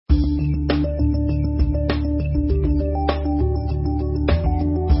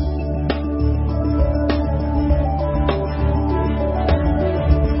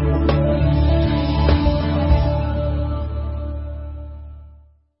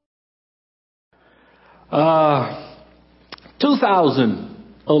2000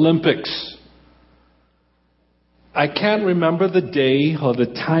 Olympics. I can't remember the day or the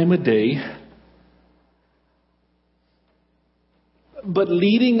time of day, but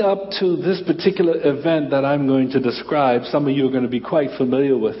leading up to this particular event that I'm going to describe, some of you are going to be quite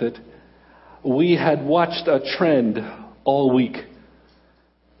familiar with it. We had watched a trend all week.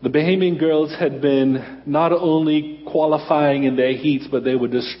 The Bahamian girls had been not only qualifying in their heats, but they were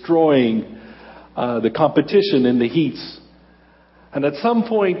destroying the competition in the heats. And at some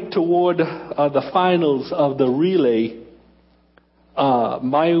point toward the finals of the relay,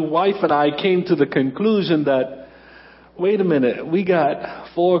 my wife and I came to the conclusion that, wait a minute, we got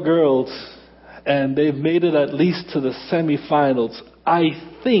 4 girls and they've made it at least to the semifinals. I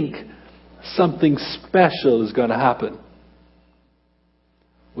think something special is going to happen.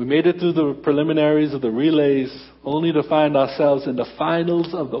 We made it through the preliminaries of the relays, only to find ourselves in the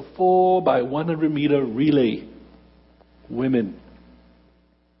finals of the 4x100 meter relay. Women.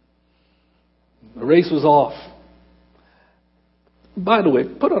 The race was off. By the way,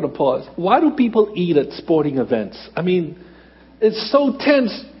 put on a pause. Why do people eat at sporting events? I mean, it's so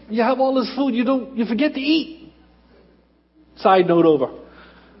tense. You have all this food, you forget to eat. Side note over.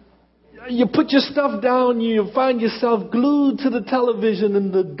 You put your stuff down, you find yourself glued to the television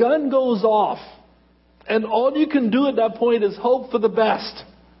and the gun goes off. And all you can do at that point is hope for the best.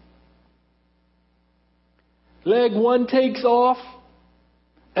 Leg 1 takes off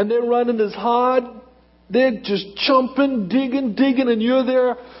and they're running as hard. They're just jumping, digging, and you're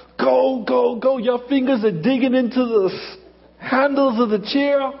there. Go, go, go. Your fingers are digging into the handles of the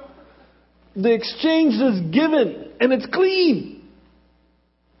chair. The exchange is given and it's clean.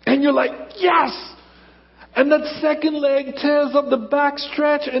 And you're like, yes! And that second leg tears up the back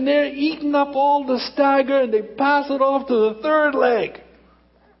stretch and they're eating up all the stagger and they pass it off to the third leg.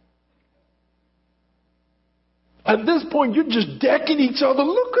 At this point, you're just decking each other.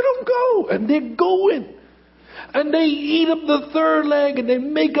 Look at them go! And they're going. And they eat up the third leg and they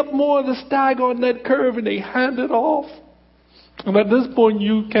make up more of the stagger on that curve and they hand it off. And at this point,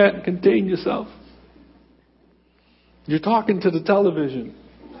 you can't contain yourself. You're talking to the television.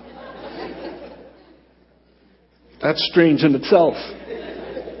 That's strange in itself.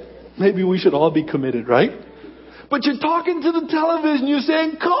 Maybe we should all be committed, right? But you're talking to the television, you're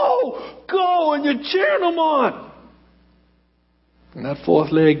saying, go, go, and you're cheering them on. And that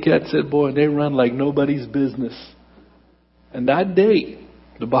fourth leg gets it, boy, and they run like nobody's business. And that day,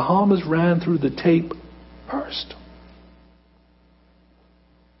 the Bahamas ran through the tape first.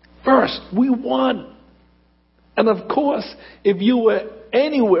 First, we won. And of course, if you were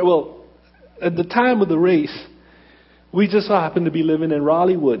anywhere, well, at the time of the race, we just happened to be living in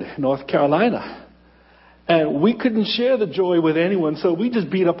Raleighwood, North Carolina. And we couldn't share the joy with anyone, so we just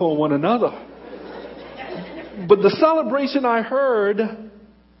beat up on one another. But the celebration I heard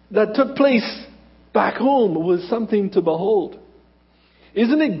that took place back home was something to behold.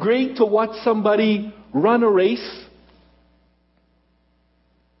 Isn't it great to watch somebody run a race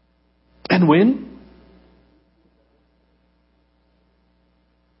and win?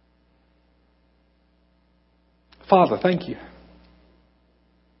 Father, thank you.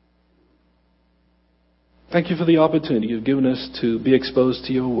 Thank you for the opportunity you've given us to be exposed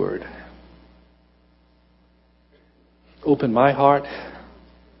to your word. Open my heart.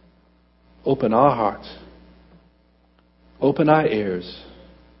 Open our hearts. Open our ears.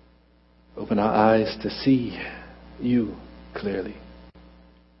 Open our eyes to see you clearly.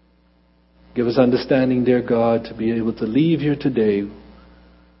 Give us understanding, dear God, to be able to leave here today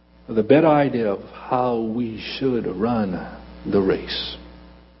with a better idea of how we should run the race.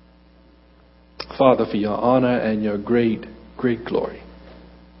 Father, for your honor and your great, great glory,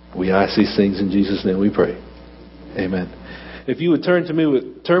 we ask these things in Jesus' name we pray. Amen. If you would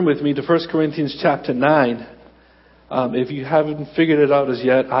turn with me to 1 Corinthians chapter 9. If you haven't figured it out as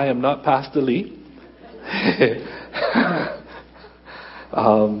yet, I am not Pastor Lee.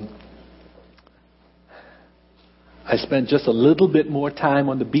 I spent just a little bit more time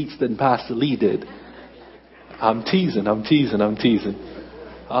on the beach than Pastor Lee did. I'm teasing.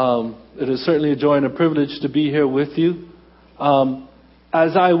 It is certainly a joy and a privilege to be here with you.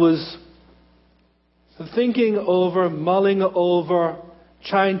 As I was thinking over, mulling over,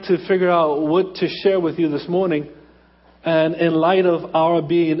 trying to figure out what to share with you this morning, and in light of our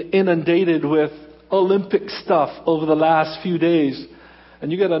being inundated with Olympic stuff over the last few days,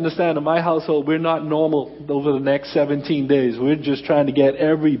 and you got to understand, in my household, we're not normal over the next 17 days. We're just trying to get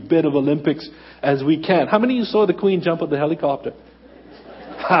every bit of Olympics as we can. How many of you saw the Queen jump out the helicopter?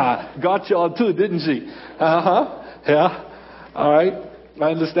 Ha! Got you all too, didn't she? Yeah. All right.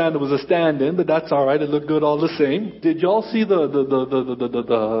 I understand it was a stand-in, but that's all right. It looked good all the same. Did y'all see the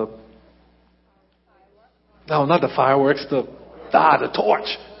no, not the fireworks, the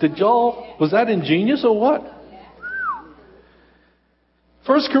torch. Was that ingenious or what?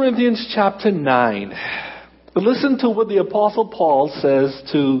 1 Corinthians chapter 9. Listen to what the Apostle Paul says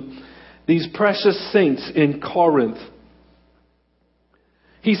to these precious saints in Corinth.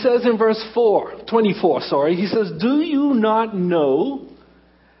 He says in verse 24, he says, "Do you not know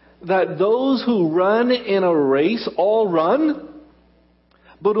that those who run in a race all run,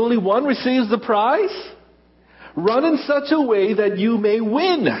 but only one receives the prize? Run in such a way that you may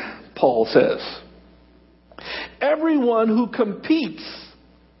win," Paul says. "Everyone who competes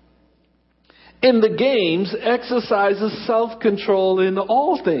in the games exercises self-control in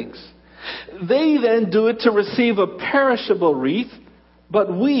all things. They then do it to receive a perishable wreath,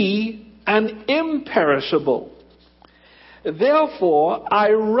 but we an imperishable. Therefore,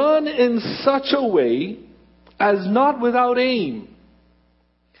 I run in such a way as not without aim.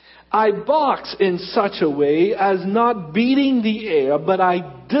 I box in such a way as not beating the air, but I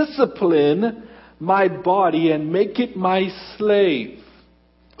discipline my body and make it my slave,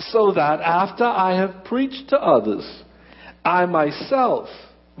 so that after I have preached to others, I myself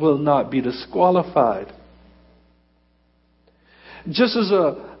will not be disqualified." Just as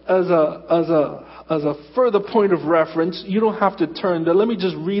a further point of reference, you don't have to turn there. Let me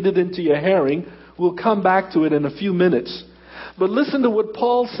just read it into your hearing. We'll come back to it in a few minutes. But listen to what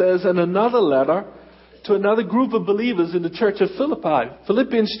Paul says in another letter to another group of believers in the church of Philippi.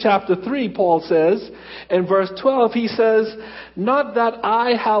 Philippians chapter 3, Paul says, in verse 12, he says, not that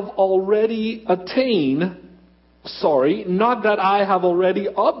I have already obtained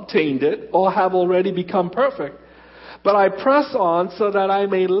it or have already become perfect, but I press on so that I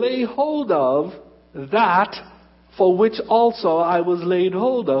may lay hold of that for which also I was laid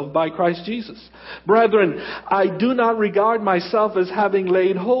hold of by Christ Jesus. Brethren, I do not regard myself as having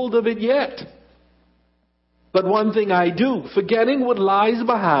laid hold of it yet. But one thing I do, forgetting what lies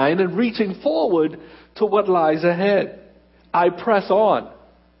behind and reaching forward to what lies ahead, I press on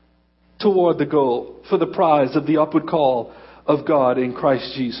toward the goal for the prize of the upward call of God in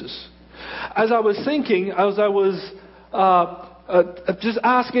Christ Jesus. As I was thinking, as I was just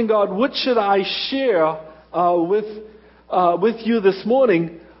asking God, what should I share with you this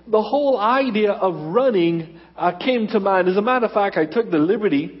morning, the whole idea of running came to mind. As a matter of fact, I took the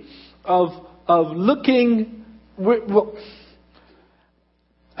liberty of looking.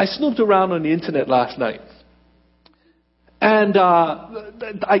 I snooped around on the internet last night, and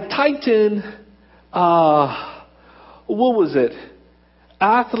I typed in what was it?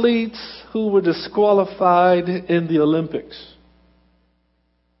 Athletes who were disqualified in the Olympics.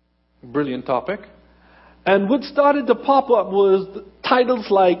 Brilliant topic. And what started to pop up was titles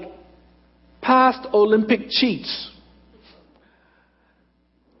like Past Olympic Cheats,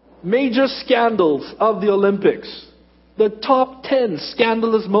 Major Scandals of the Olympics, the top 10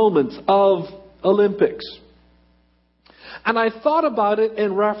 scandalous moments of Olympics. And I thought about it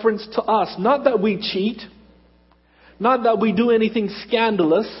in reference to us. Not that we cheat, not that we do anything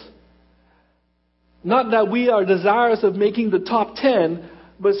scandalous, not that we are desirous of making the top 10,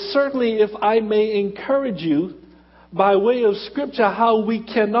 but certainly if I may encourage you by way of Scripture how we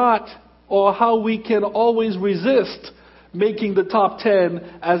cannot or how we can always resist making the top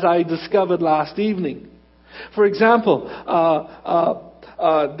 10, as I discovered last evening. For example,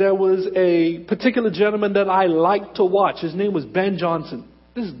 there was a particular gentleman that I liked to watch. His name was Ben Johnson.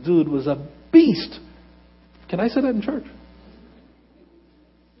 This dude was a beast. Can I say that in church?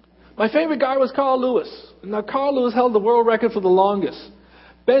 My favorite guy was Carl Lewis. Now, Carl Lewis held the world record for the longest.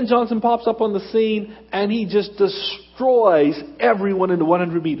 Ben Johnson pops up on the scene and he just destroys everyone in the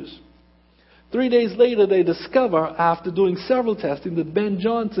 100 meters. 3 days later, they discover, after doing several testing, that Ben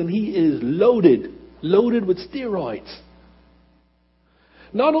Johnson, he is loaded with steroids.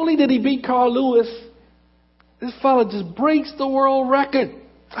 Not only did he beat Carl Lewis, this fella just breaks the world record.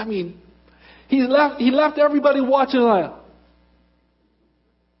 I mean, he left everybody watching like.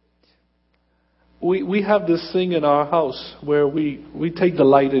 We have this thing in our house where we take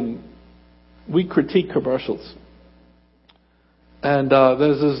delight in, we critique commercials. And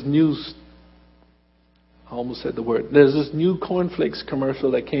there's this new cornflakes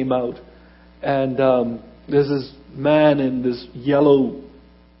commercial that came out. And there's this man in this yellow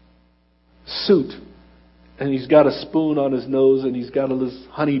suit. And he's got a spoon on his nose and he's got this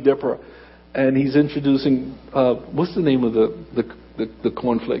honey dipper. And he's introducing, what's the name of the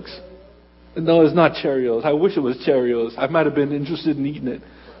cornflakes? No, it's not Cheerios. I wish it was Cheerios. I might have been interested in eating it.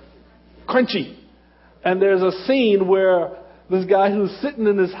 Crunchy. And there's a scene where This guy who's sitting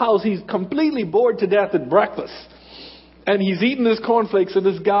in his house, he's completely bored to death at breakfast. And he's eating his cornflakes, and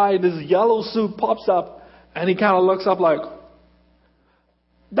this guy in his yellow suit pops up, and he kind of looks up like,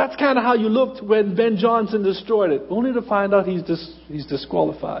 that's kind of how you looked when Ben Johnson destroyed it, only to find out he's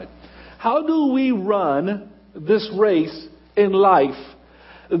disqualified. How do we run this race in life,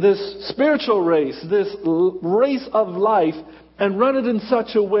 this spiritual race, this race of life, and run it in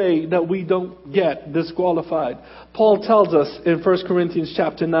such a way that we don't get disqualified? Paul tells us in 1 Corinthians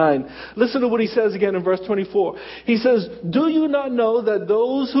chapter 9. Listen to what he says again in verse 24. He says, do you not know that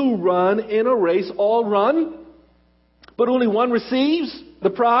those who run in a race all run, but only one receives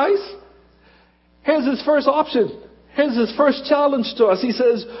the prize? Here's his first option. Here's his first challenge to us. He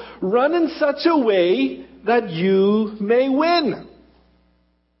says, run in such a way that you may win.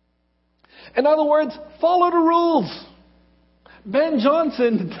 In other words, follow the rules. Ben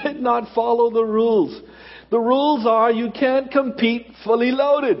Johnson did not follow the rules. The rules are you can't compete fully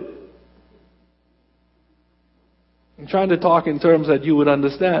loaded. I'm trying to talk in terms that you would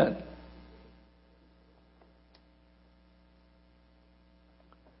understand.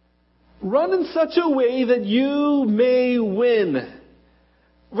 Run in such a way that you may win.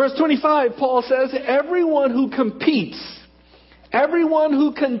 Verse 25, Paul says, everyone who competes, everyone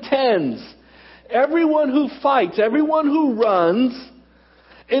who contends, everyone who fights, everyone who runs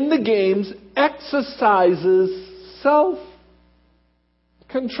in the games exercises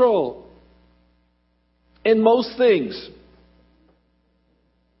self-control in most things.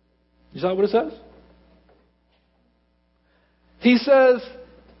 Is that what it says? He says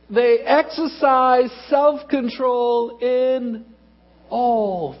they exercise self-control in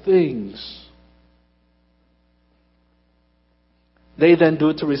all things. They then do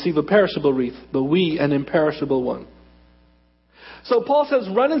it to receive a perishable wreath, but we an imperishable one. So Paul says,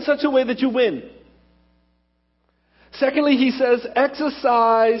 run in such a way that you win. Secondly, he says,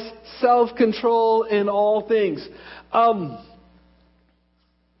 exercise self-control in all things.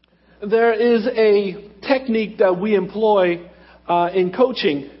 There is a technique that we employ in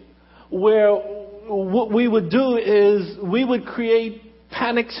coaching where what we would do is we would create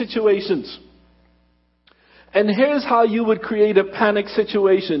panic situations. And here's how you would create a panic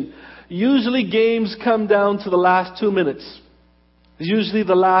situation. Usually games come down to the last 2 minutes. Usually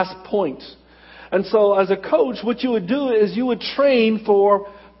the last point. And so as a coach, what you would do is you would train for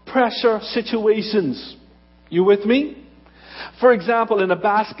pressure situations. You with me? For example, in a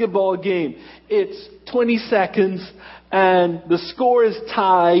basketball game, it's 20 seconds and the score is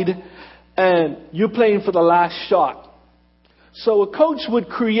tied and you're playing for the last shot. So a coach would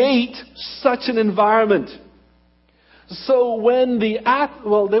create such an environment. So when they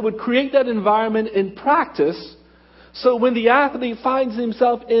would create that environment in practice. So when the athlete finds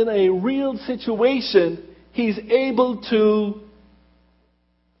himself in a real situation, he's able to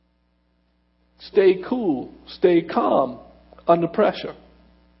stay cool, stay calm under pressure.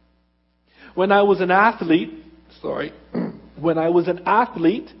 When I was an athlete,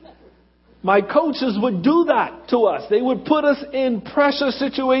 my coaches would do that to us. They would put us in pressure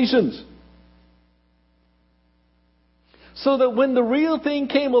situations. So that when the real thing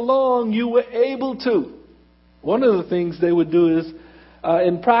came along, you were able to. One of the things they would do is,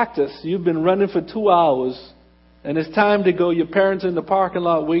 in practice, you've been running for 2 hours, and it's time to go. Your parents are in the parking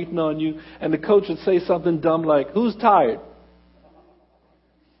lot waiting on you, and the coach would say something dumb like, "Who's tired?"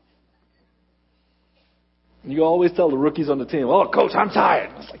 You always tell the rookies on the team, "Oh, coach, I'm tired."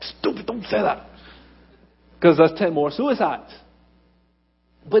 It's like, stupid, don't say that. Because that's 10 more suicides.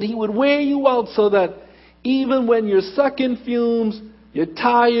 But he would wear you out so that even when you're sucking fumes, you're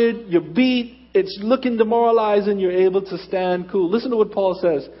tired, you're beat, it's looking demoralizing, you're able to stand cool. Listen to what Paul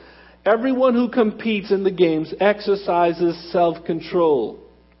says. Everyone who competes in the games exercises self-control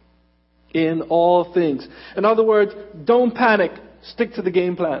in all things. In other words, don't panic. Stick to the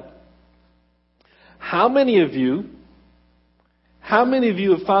game plan. How many of you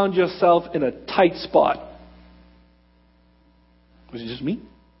have found yourself in a tight spot? Was it just me?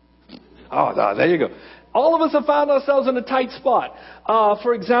 Oh, no, there you go. All of us have found ourselves in a tight spot.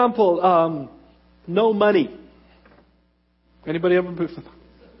 For example, no money. Anybody ever?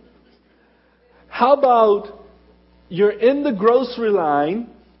 How about you're in the grocery line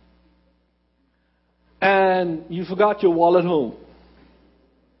and you forgot your wallet home?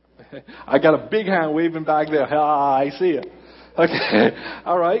 I got a big hand waving back there. Ah, I see it. Okay,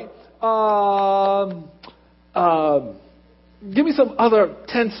 all right. Give me some other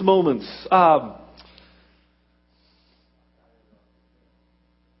tense moments.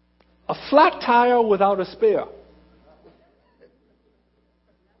 A flat tire without a spare.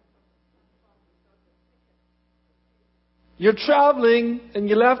 You're traveling and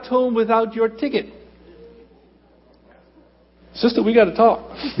you left home without your ticket. Sister, we got to talk.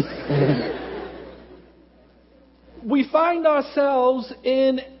 We find ourselves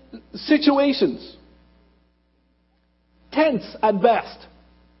in situations, tense at best.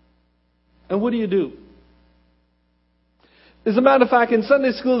 And what do? As a matter of fact, in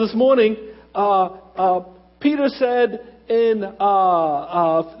Sunday school this morning, Peter said in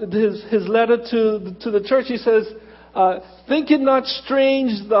his letter to the church, he says, think it not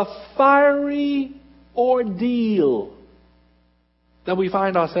strange the fiery ordeal that we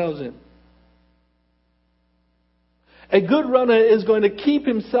find ourselves in. A good runner is going to keep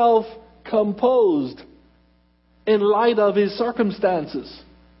himself composed in light of his circumstances.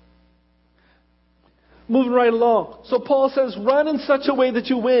 Moving right along. So Paul says, run in such a way that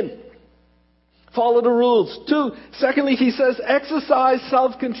you win. Follow the rules. Secondly, he says, exercise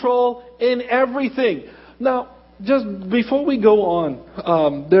self-control in everything. Now, just before we go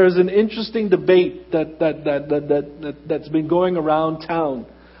on, there's an interesting debate that's been going around town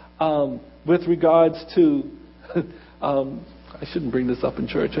with regards to. I shouldn't bring this up in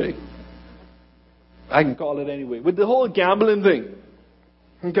church, eh? I can call it anyway. With the whole gambling thing,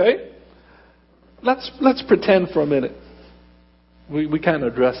 okay? Let's pretend for a minute. We can't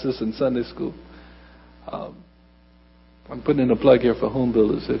address this in Sunday school. I'm putting in a plug here for home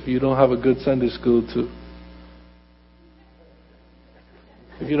builders. If you don't have a good Sunday school to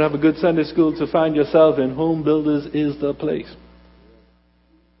find yourself in, home builders is the place.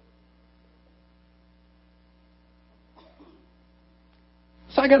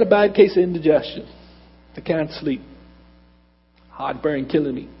 So I got a bad case of indigestion. I can't sleep. Heartburn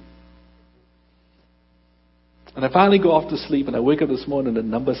killing me. And I finally go off to sleep, and I wake up this morning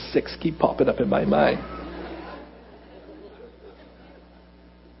and number 6 keep popping up in my mind.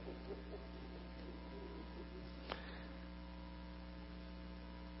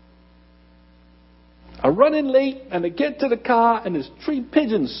 I run in late, and I get to the car, and there's 3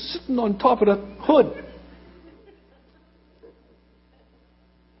 pigeons sitting on top of the hood.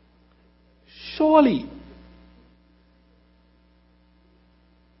 Surely,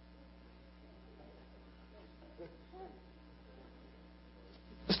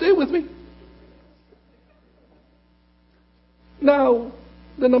 stay with me. Now,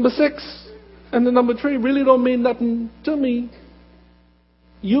 the number 6 and the number 3 really don't mean nothing to me,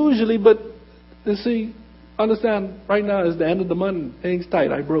 usually, but you see, understand, right now is the end of the month, things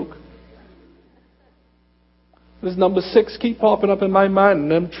tight, I broke. This number 6 keep popping up in my mind,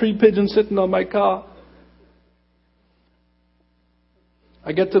 and them 3 pigeons sitting on my car.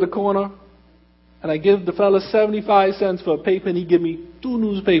 I get to the corner, and I give the fella 75 cents for a paper, and he give me 2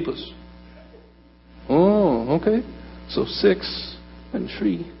 newspapers. Oh, okay. So 6 and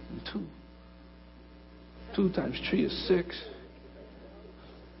 3 and 2. 2 times 3 is 6.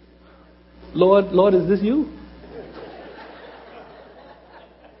 Lord, is this you?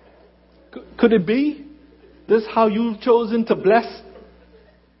 Could it be? This how you've chosen to bless?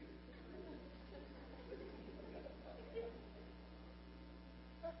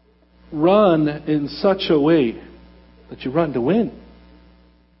 Run in such a way that you run to win.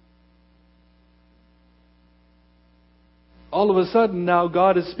 All of a sudden now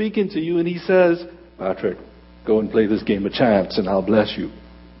God is speaking to you and He says, Patrick, go and play this game of chance and I'll bless you.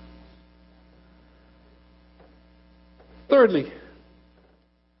 Thirdly,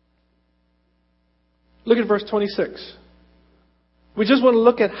 look at verse 26. We just want to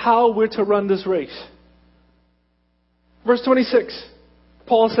look at how we're to run this race. Verse 26,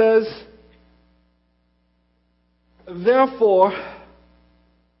 Paul says, therefore,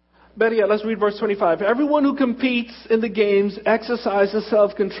 better yet, let's read verse 25. Everyone who competes in the games exercises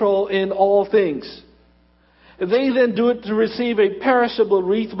self-control in all things. They then do it to receive a perishable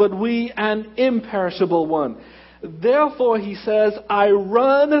wreath, but we an imperishable one. Therefore, he says, I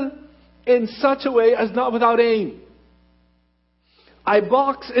run in such a way as not without aim. I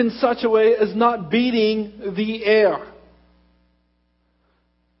box in such a way as not beating the air.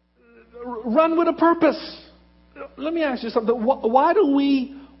 Run with a purpose. Let me ask you something. Why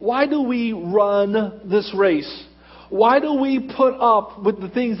do we run this race? Why do we put up with the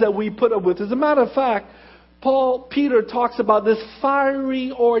things that we put up with? As a matter of fact, Peter talks about this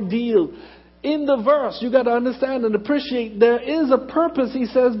fiery ordeal. In the verse, you got to understand and appreciate there is a purpose, he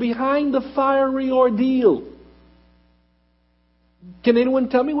says, behind the fiery ordeal. Can anyone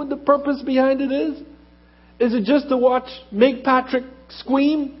tell me what the purpose behind it is? Is it just to make Patrick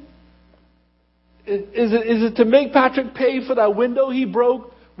scream? Is it to make Patrick pay for that window he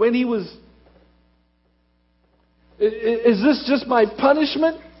broke when he was... Is this just my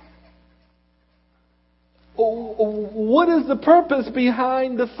punishment? What is the purpose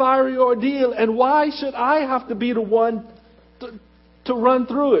behind the fiery ordeal, and why should I have to be the one to run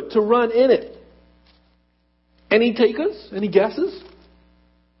through it, to run in it? Any takers? Any guesses?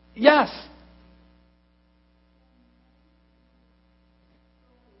 Yes.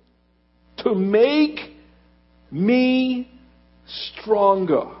 To make me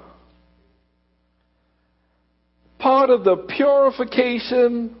stronger. Part of the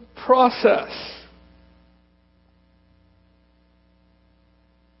purification process.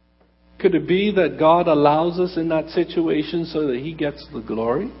 Could it be that God allows us in that situation so that He gets the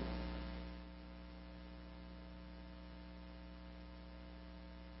glory?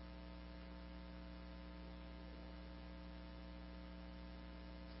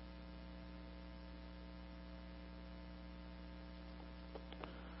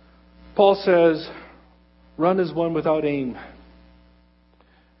 Paul says, run as one without aim.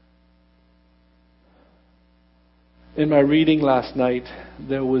 In my reading last night,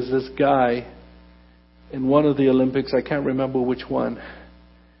 there was this guy in one of the Olympics, I can't remember which one.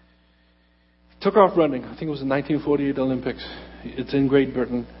 He took off running. I think it was the 1948 Olympics. It's in Great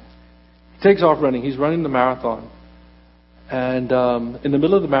Britain. He takes off running. He's running the marathon. And in the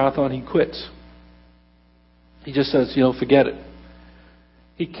middle of the marathon, he quits. He just says, forget it.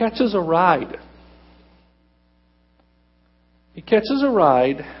 He catches a ride.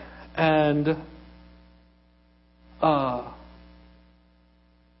 And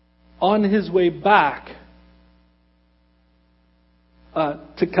on his way back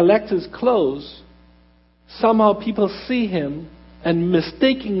to collect his clothes, somehow people see him and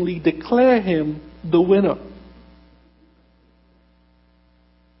mistakenly declare him the winner.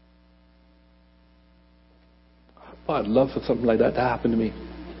 Oh, I'd love for something like that to happen to me.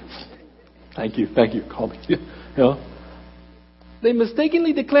 Thank you. Call me. They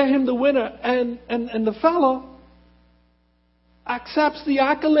mistakenly declare him the winner, and the fellow accepts the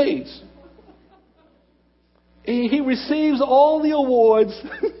accolades. He receives all the awards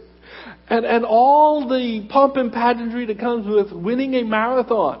and all the pomp and pageantry that comes with winning a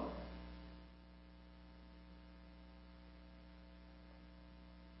marathon.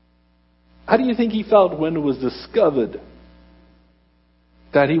 How do you think he felt when it was discovered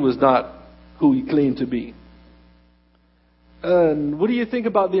that he was not who he claimed to be? And what do you think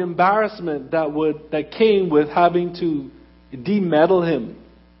about the embarrassment that came with having to demedal him?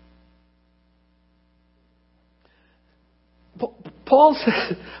 Paul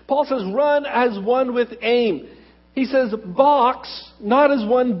says, run as one with aim. He says, box, not as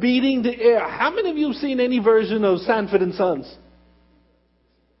one beating the air. How many of you have seen any version of Sanford and Sons?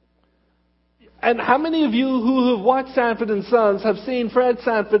 And how many of you who have watched Sanford and Sons have seen Fred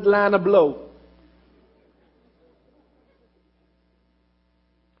Sanford land a blow?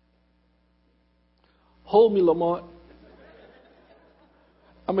 Hold me, Lamont.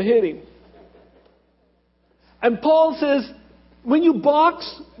 I'm going to hit him. And Paul says, when you box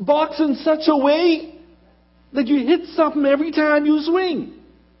in such a way that you hit something every time you swing.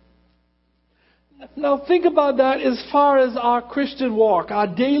 Now think about that as far as our Christian walk, our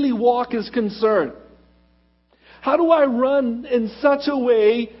daily walk is concerned. How do I run in such a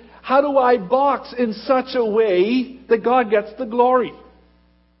way? How do I box in such a way that God gets the glory?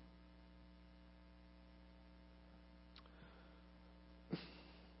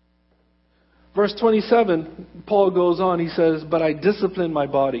 Verse 27, Paul goes on, he says, but I discipline my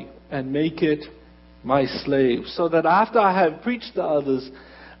body and make it my slave, so that after I have preached to others,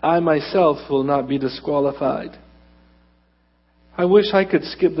 I myself will not be disqualified. I wish I could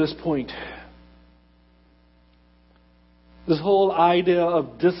skip this point. This whole idea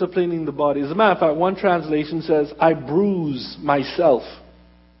of disciplining the body. As a matter of fact, one translation says, I bruise myself.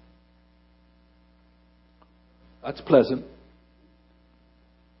 That's pleasant.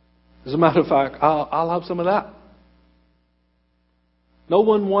 As a matter of fact, I'll have some of that. No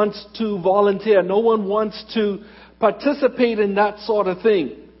one wants to volunteer. No one wants to participate in that sort of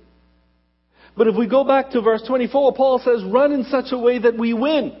thing. But if we go back to verse 24, Paul says, run in such a way that we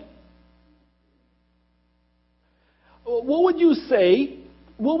win. What would you say?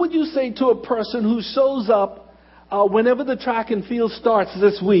 What would you say to a person who shows up whenever the track and field starts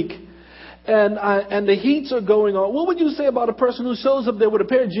this week? And the heats are going on. What would you say about a person who shows up there with a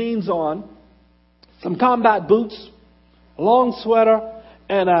pair of jeans on, some combat boots, a long sweater,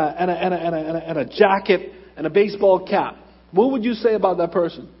 and a jacket, and a baseball cap? What would you say about that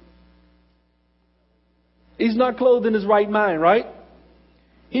person? He's not clothed in his right mind, right?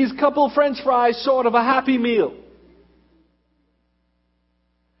 He's a couple French fries short of a Happy Meal.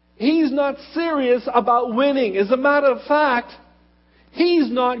 He's not serious about winning. As a matter of fact, he's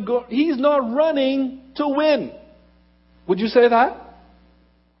not running to win. Would you say that?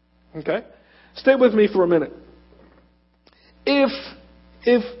 Okay. Stay with me for a minute. If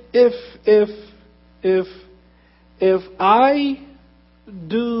I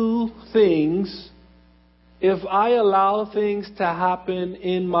do things, if I allow things to happen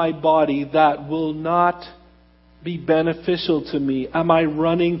in my body that will not be beneficial to me, am I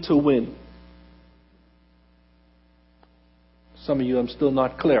running to win? Some of you, I'm still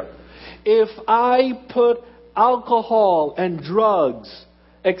not clear. If I put alcohol and drugs,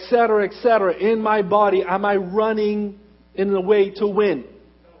 etc., in my body, am I running in a way to win?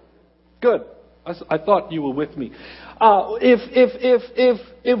 Good. I thought you were with me.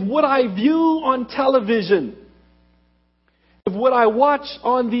 If what I view on television, if what I watch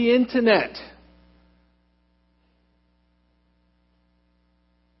on the internet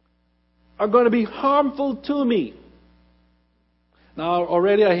are going to be harmful to me. Now,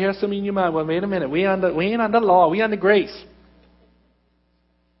 already I hear some in your mind, well, wait a minute, we ain't under law, we under grace.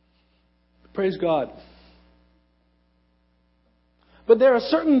 Praise God. But there are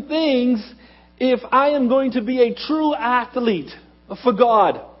certain things, if I am going to be a true athlete for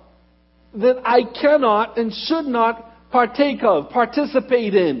God, that I cannot and should not partake of,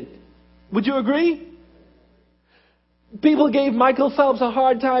 participate in. Would you agree? People gave Michael Phelps a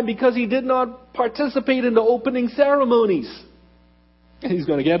hard time because he did not participate in the opening ceremonies. He's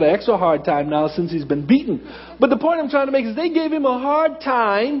going to get an extra hard time now since he's been beaten. But the point I'm trying to make is they gave him a hard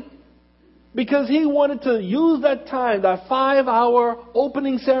time because he wanted to use that time, that 5-hour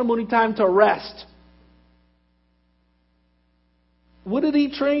opening ceremony time, to rest. What did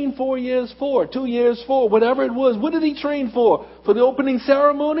he train 4 years for? 2 years for? Whatever it was. What did he train for? For the opening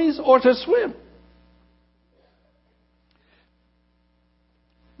ceremonies or to swim?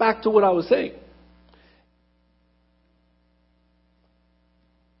 Back to what I was saying.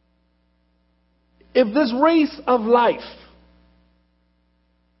 If this race of life,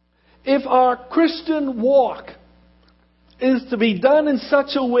 if our Christian walk is to be done in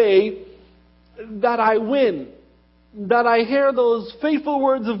such a way that I win, that I hear those faithful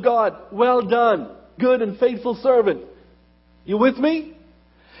words of God, well done, good and faithful servant. You with me?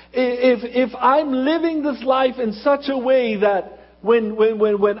 If I'm living this life in such a way that when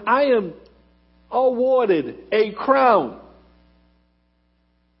I am awarded a crown,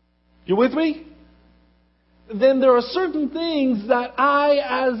 you with me? Then there are certain things that I,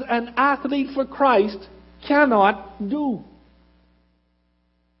 as an athlete for Christ, cannot do.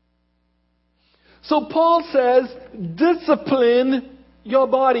 So Paul says, discipline your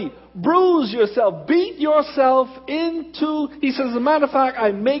body. Bruise yourself. Beat yourself into... He says, as a matter of fact,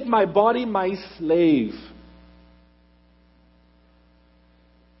 I make my body my slave.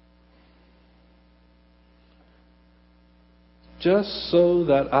 Just so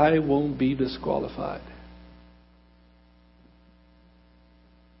that I won't be disqualified.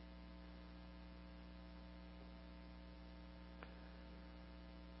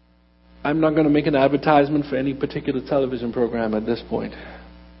 I'm not going to make an advertisement for any particular television program at this point.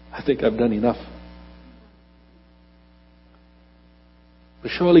 I think I've done enough.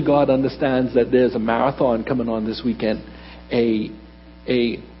 But surely God understands that there's a marathon coming on this weekend. A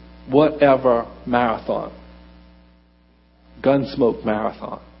whatever marathon. Gunsmoke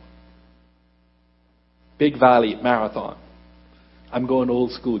marathon. Big Valley marathon. I'm going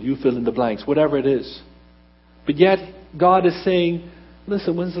old school. You fill in the blanks. Whatever it is. But yet, God is saying,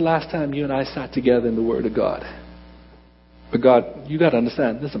 listen, when's the last time you and I sat together in the Word of God? But God, you got to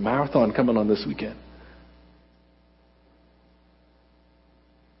understand, there's a marathon coming on this weekend.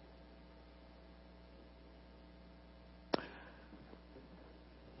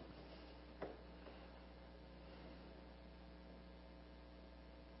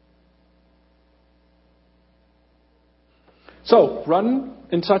 So, run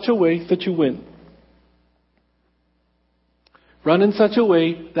in such a way that you win. Run in such a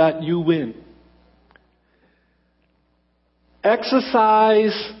way that you win.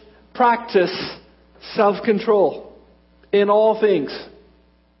 Exercise, practice self-control in all things.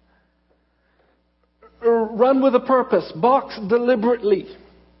 Run with a purpose. Box deliberately.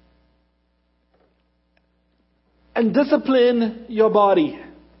 And discipline your body.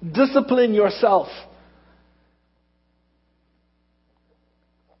 Discipline yourself.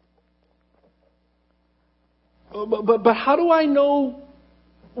 But how do I know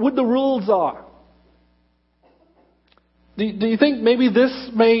what the rules are? Do you think maybe this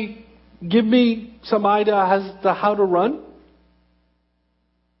may give me some idea as to how to run?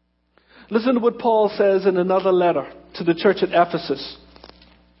 Listen to what Paul says in another letter to the church at Ephesus.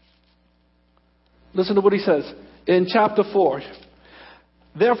 Listen to what he says in chapter 4.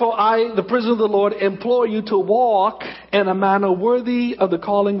 Therefore, I, the prisoner of the Lord, implore you to walk in a manner worthy of the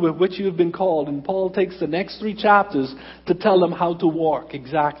calling with which you have been called. And Paul takes the next 3 chapters to tell them how to walk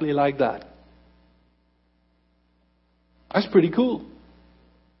exactly like that. That's pretty cool.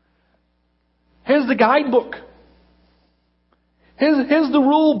 Here's the guidebook. Here's the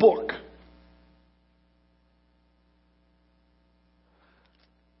rule book.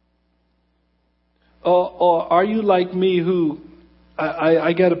 Or are you like me who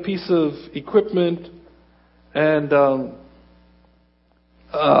I get a piece of equipment and I'm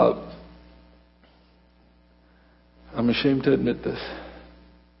ashamed to admit this.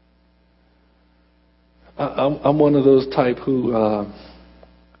 I'm one of those type who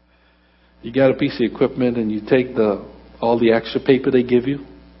you get a piece of equipment and you take all the extra paper they give you.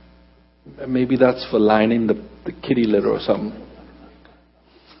 Maybe that's for lining the kitty litter or something.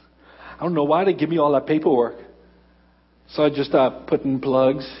 I don't know why they give me all that paperwork. So I just start putting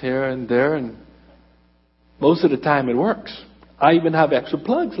plugs here and there, and most of the time it works. I even have extra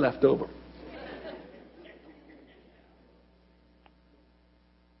plugs left over.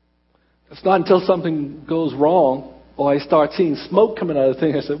 It's not until something goes wrong or I start seeing smoke coming out of the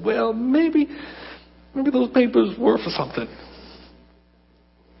thing, I said, well, maybe those papers were for something.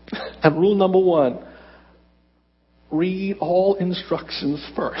 And rule number 1, read all instructions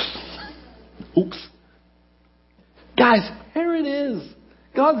first. Oops. Guys, here it is.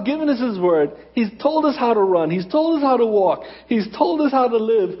 God's given us His Word. He's told us how to run. He's told us how to walk. He's told us how to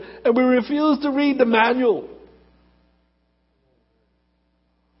live. And we refuse to read the manual.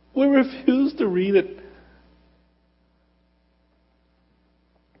 We refuse to read it.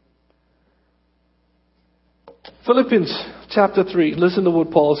 Philippians chapter 3. Listen to what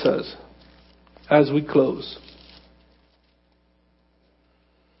Paul says as we close.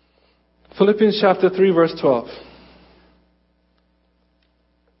 Philippians chapter 3 verse 12.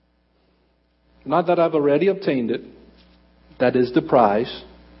 Not that I've already obtained it, that is the prize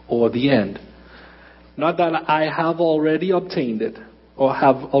or the end. Not that I have already obtained it or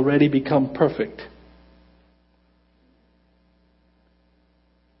have already become perfect.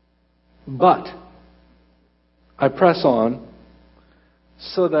 But I press on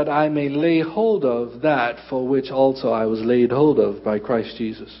so that I may lay hold of that for which also I was laid hold of by Christ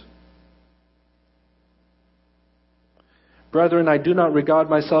Jesus. Brethren, I do not regard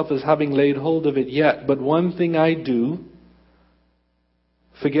myself as having laid hold of it yet, but one thing I do,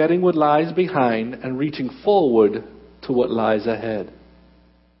 forgetting what lies behind and reaching forward to what lies ahead.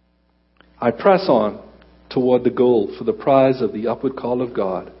 I press on toward the goal for the prize of the upward call of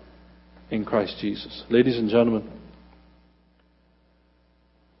God in Christ Jesus. Ladies and gentlemen,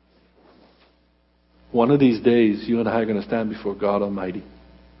 one of these days you and I are going to stand before God Almighty.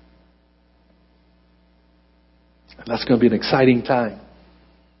 And that's going to be an exciting time.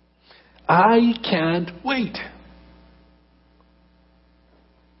 I can't wait.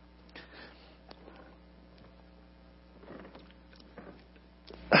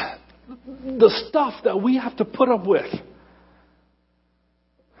 The stuff that we have to put up with,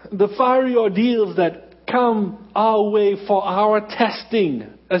 the fiery ordeals that come our way for our testing,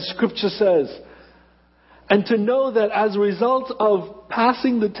 as Scripture says, and to know that as a result of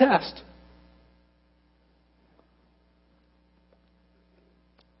passing the test,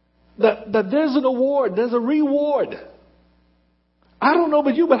 that there's an award, there's a reward. I don't know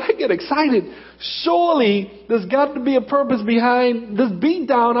about you, but I get excited. Surely there's got to be a purpose behind this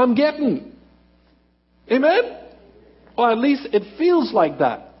beatdown I'm getting. Amen? Or at least it feels like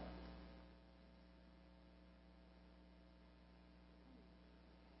that.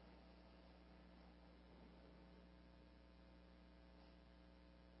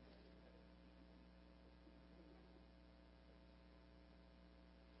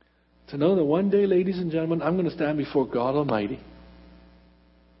 To know that one day, ladies and gentlemen, I'm going to stand before God Almighty.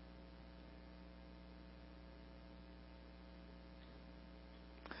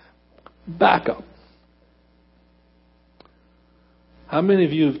 Back up. How many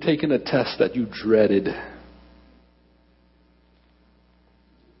of you have taken a test that you dreaded?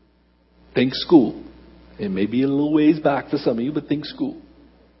 Think school. It may be a little ways back for some of you, but think school.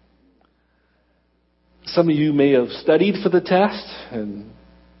 Some of you may have studied for the test and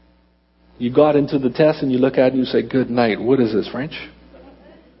you got into the test and you look at it and you say, good night, what is this, French?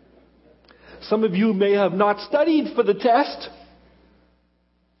 Some of you may have not studied for the test.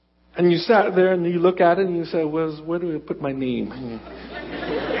 And you sat there and you look at it and you say, where do I put my name?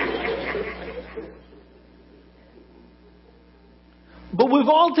 But we've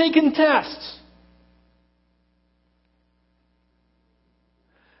all taken tests.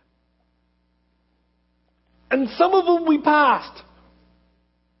 And some of them we passed.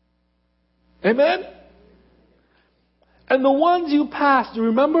 Amen? And the ones you passed, you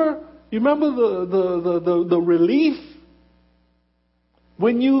remember the relief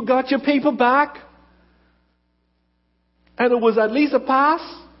when you got your paper back and it was at least a pass?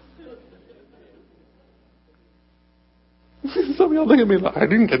 Some of y'all look at me like, I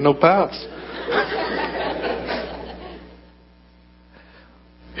didn't get no pass.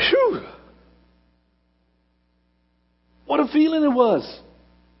 Phew. What a feeling it was.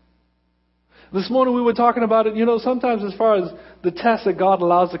 This morning we were talking about it. Sometimes as far as the tests that God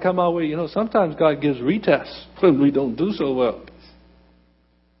allows to come our way, sometimes God gives retests when we don't do so well.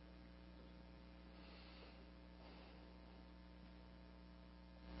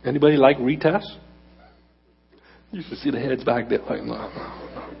 Anybody like retests? You should see the heads back there like, no.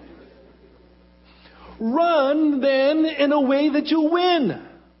 Run then in a way that you win.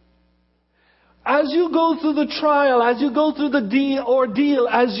 As you go through the trial, as you go through the ordeal,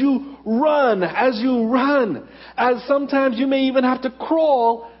 as you run, as sometimes you may even have to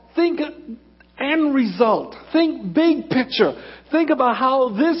crawl, think end result. Think big picture. Think about how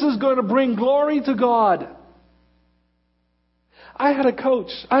this is going to bring glory to God. I had a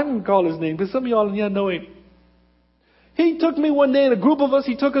coach. I won't call his name because some of y'all here know him. He took me one day, and a group of us,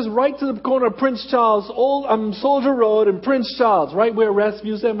 he took us right to the corner of Prince Charles, Soldier Road and Prince Charles, right where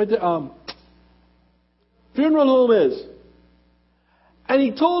Rescue Cemetery, funeral home is. And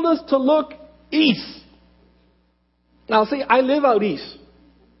he told us to look east. Now see, I live out east.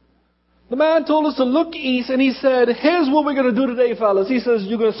 The man told us to look east, and he said, here's what we're going to do today, fellas. He says,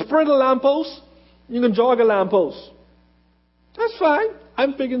 you're going to sprint a lamppost, you can jog a lamppost. That's fine.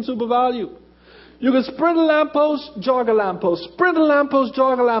 I'm figuring super value. You can sprint a lamppost, jog a lamppost. Sprint a lamppost,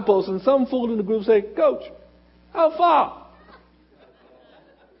 jog a lamppost. And some fool in the group say, Coach, how far?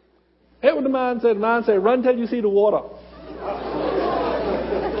 Hear what the man said. The man said, run till you see the water.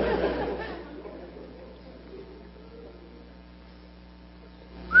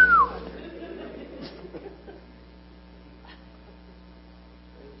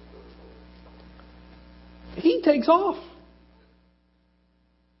 He takes off.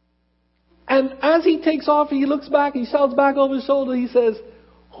 And as he takes off, he looks back, he shouts back over his shoulder, he says,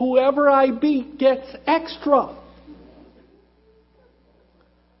 whoever I beat gets extra.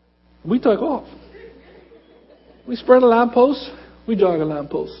 We took off. We sprint a lamppost, we jog a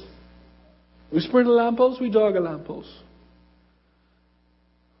lamppost. We sprint a lamppost, we jog a lamppost.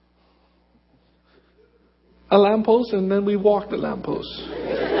 A lamppost, and then we walk the lamppost.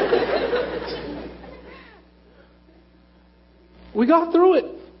 We got through it.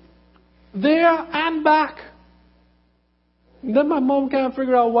 There and back. And then my mom can't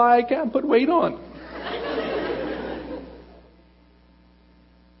figure out why I can't put weight on.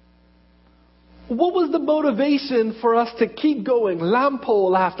 What was the motivation for us to keep going?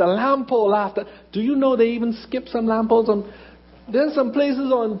 Lamp-pole after lamp-pole after. Do you know they even skip some lamp-poles? There's some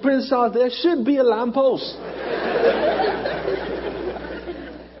places on Prince Charles, there should be a lamp-post.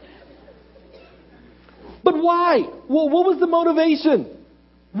 But why? Well, what was the motivation?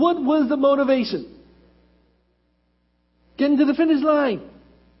 What was the motivation? Getting to the finish line.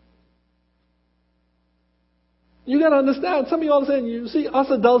 You got to understand. Some of you all are saying, you see, us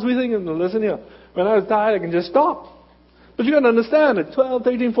adults, we think, listen here, when I was tired, I can just stop. But you got to understand, at 12,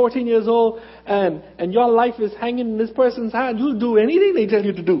 13, 14 years old, and your life is hanging in this person's hand, you'll do anything they tell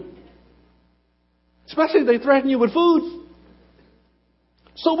you to do. Especially if they threaten you with food.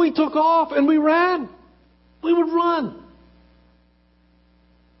 So we took off and we ran. We would run.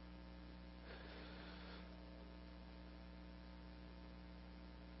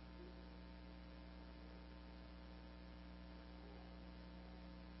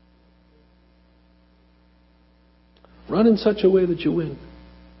 Run in such a way that you win.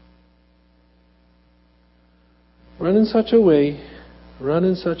 Run in such a way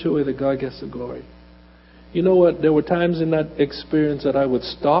that God gets the glory. You know what? There were times in that experience that I would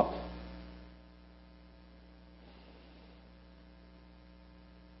stop.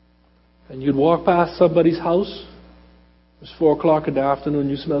 And you'd walk past somebody's house. It was 4 o'clock in the afternoon.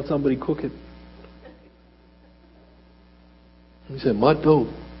 You smelled somebody cooking. And you said, "Mud dough."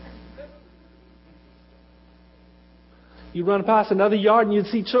 You run past another yard and you'd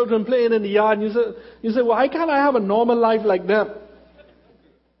see children playing in the yard, and you say, why can't I have a normal life like them?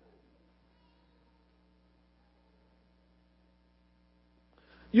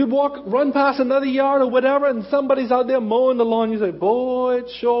 You'd run past another yard or whatever, and somebody's out there mowing the lawn. You say, boy,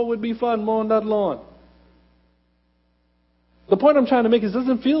 it sure would be fun mowing that lawn. The point I'm trying to make is it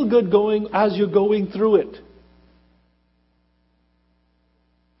doesn't feel good going as you're going through it.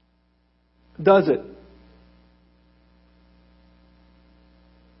 Does it?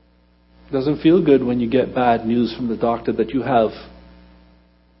 It doesn't feel good when you get bad news from the doctor that you have.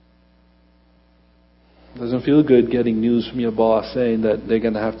 It doesn't feel good getting news from your boss saying that they're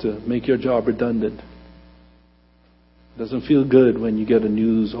going to have to make your job redundant. It doesn't feel good when you get a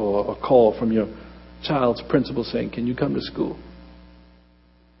news or a call from your child's principal saying, "Can you come to school?"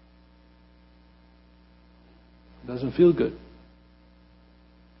 It doesn't feel good.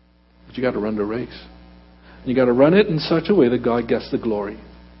 But you got to run the race. And you got to run it in such a way that God gets the glory.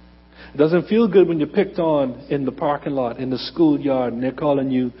 It doesn't feel good when you're picked on in the parking lot, in the schoolyard, and they're calling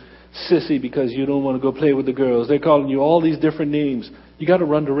you sissy because you don't want to go play with the girls. They're calling you all these different names. You got to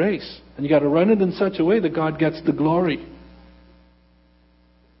run the race. And you got to run it in such a way that God gets the glory.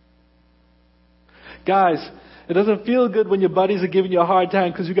 Guys, it doesn't feel good when your buddies are giving you a hard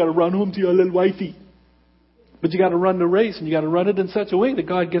time because you got to run home to your little wifey. But you got to run the race, and you got to run it in such a way that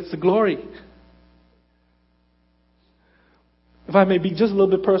God gets the glory. If I may be just a little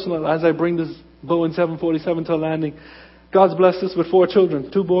bit personal as I bring this Boeing 747 to a landing, God's blessed us with 4 children,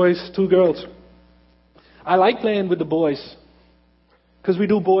 2 boys, 2 girls. I like playing with the boys because we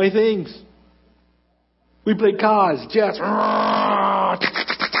do boy things. We play cars, jets.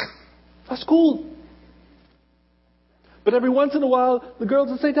 That's cool. But every once in a while, the girls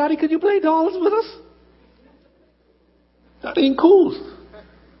will say, "Daddy, could you play dolls with us?" That ain't cool.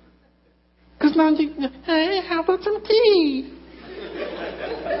 Because now hey, how about some tea?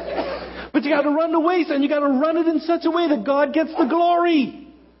 But you got to run the race, and you got to run it in such a way that God gets the glory.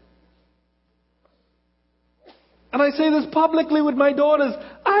 And I say this publicly with my daughters.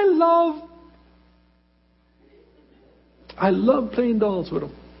 I love playing dolls with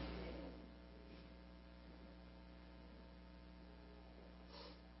them.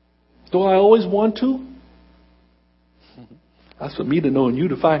 Do I always want to? That's for me to know and you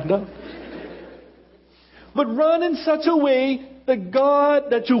to find out. But run in such a way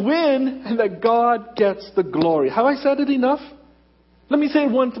that you win and that God gets the glory. Have I said it enough? Let me say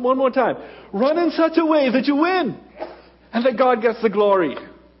it one more time. Run in such a way that you win and that God gets the glory.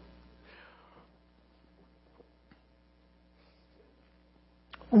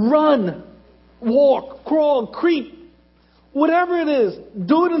 Run, walk, crawl, creep, whatever it is,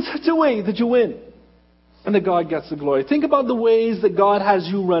 do it in such a way that you win and that God gets the glory. Think about the ways that God has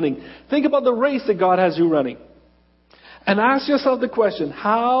you running. Think about the race that God has you running. And ask yourself the question,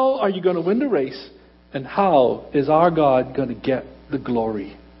 how are you going to win the race? And how is our God going to get the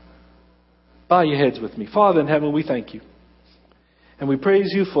glory? Bow your heads with me. Father in heaven, we thank you. And we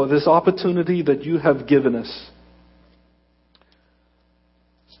praise you for this opportunity that you have given us.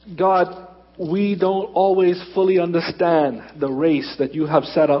 God, we don't always fully understand the race that you have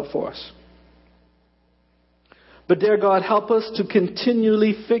set out for us. But dear God, help us to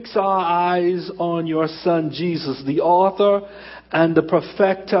continually fix our eyes on your Son, Jesus, the author and the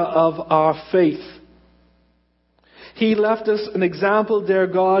perfecter of our faith. He left us an example, dear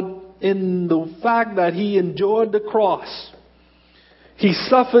God, in the fact that he endured the cross. He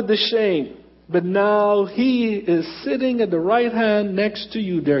suffered the shame, but now he is sitting at the right hand next to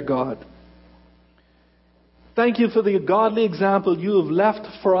you, dear God. Thank you for the godly example you have left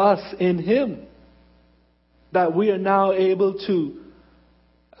for us in him, that we are now able to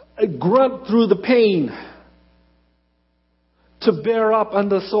grunt through the pain, to bear up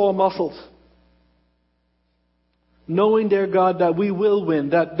under sore muscles, knowing, dear God, that we will win,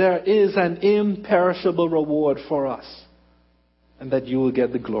 that there is an imperishable reward for us, and that you will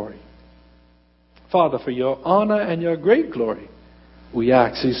get the glory. Father, for your honor and your great glory, we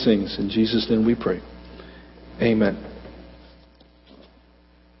ask these things. In Jesus' name we pray. Amen.